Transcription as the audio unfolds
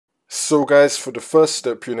So guys, for the first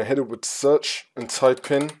step, you're going to head over to search and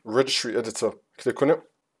type in registry editor. Click on it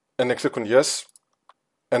and then click on yes.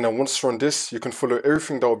 And then once you're on this, you can follow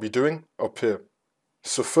everything that I'll be doing up here.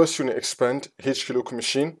 So first you want to expand HK local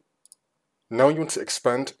machine. Now you want to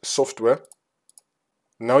expand software.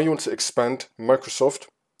 Now you want to expand Microsoft.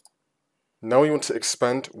 Now you want to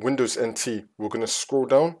expand Windows NT. We're going to scroll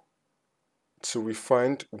down till we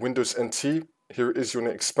find Windows NT. Here it is, you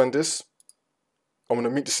want to expand this. I'm going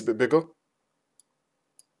to make this a bit bigger.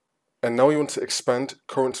 And now you want to expand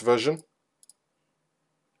current version.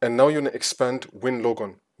 And now you want to expand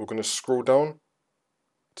WinLogon. We're going to scroll down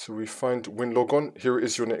till we find WinLogon. Here it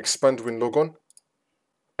is, you want to expand WinLogon.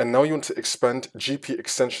 And now you want to expand GP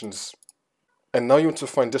extensions. And now you want to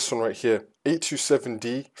find this one right here,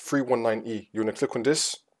 827D319E. You want to click on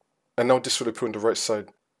this. And now this will appear on the right side.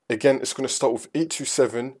 Again, it's going to start with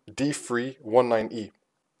 827D319E.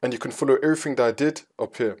 And you can follow everything that I did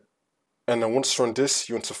up here. And then once you're on this,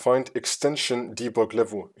 you want to find extension debug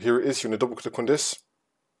level. Here it is, you want to double click on this.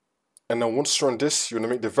 And then once you're on this, you want to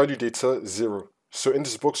make the value data 0. So in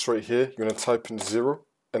this box right here, you want to type in 0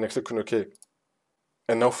 and then click on OK.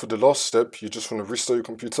 And now for the last step, you just want to restart your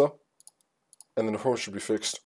computer and then the problem should be fixed.